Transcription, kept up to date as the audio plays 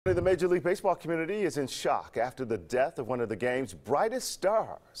The Major League Baseball community is in shock after the death of one of the game's brightest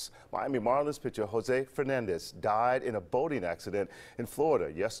stars. Miami Marlins pitcher Jose Fernandez died in a boating accident in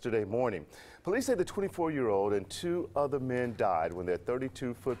Florida yesterday morning. Police say the 24-year-old and two other men died when their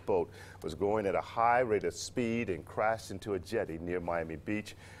 32-foot boat was going at a high rate of speed and crashed into a jetty near Miami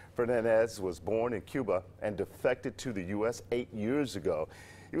Beach. Fernandez was born in Cuba and defected to the U.S. 8 years ago.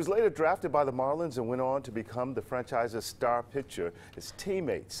 He was later drafted by the Marlins and went on to become the franchise's star pitcher. His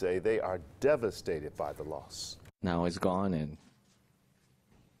teammates say they are devastated by the loss. Now he's gone, and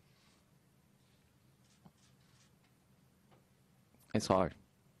it's hard.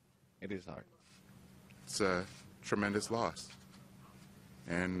 It is hard. It's a tremendous loss,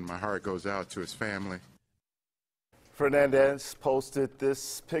 and my heart goes out to his family. Fernandez posted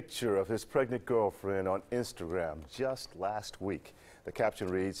this picture of his pregnant girlfriend on Instagram just last week. The caption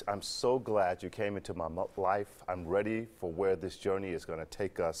reads, "I'm so glad you came into my life. I'm ready for where this journey is going to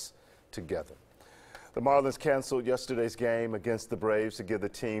take us together." The Marlins canceled yesterday's game against the Braves to give the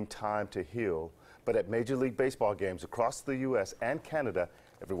team time to heal. But at Major League Baseball games across the U.S. and Canada,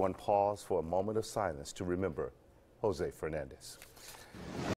 everyone paused for a moment of silence to remember Jose Fernandez.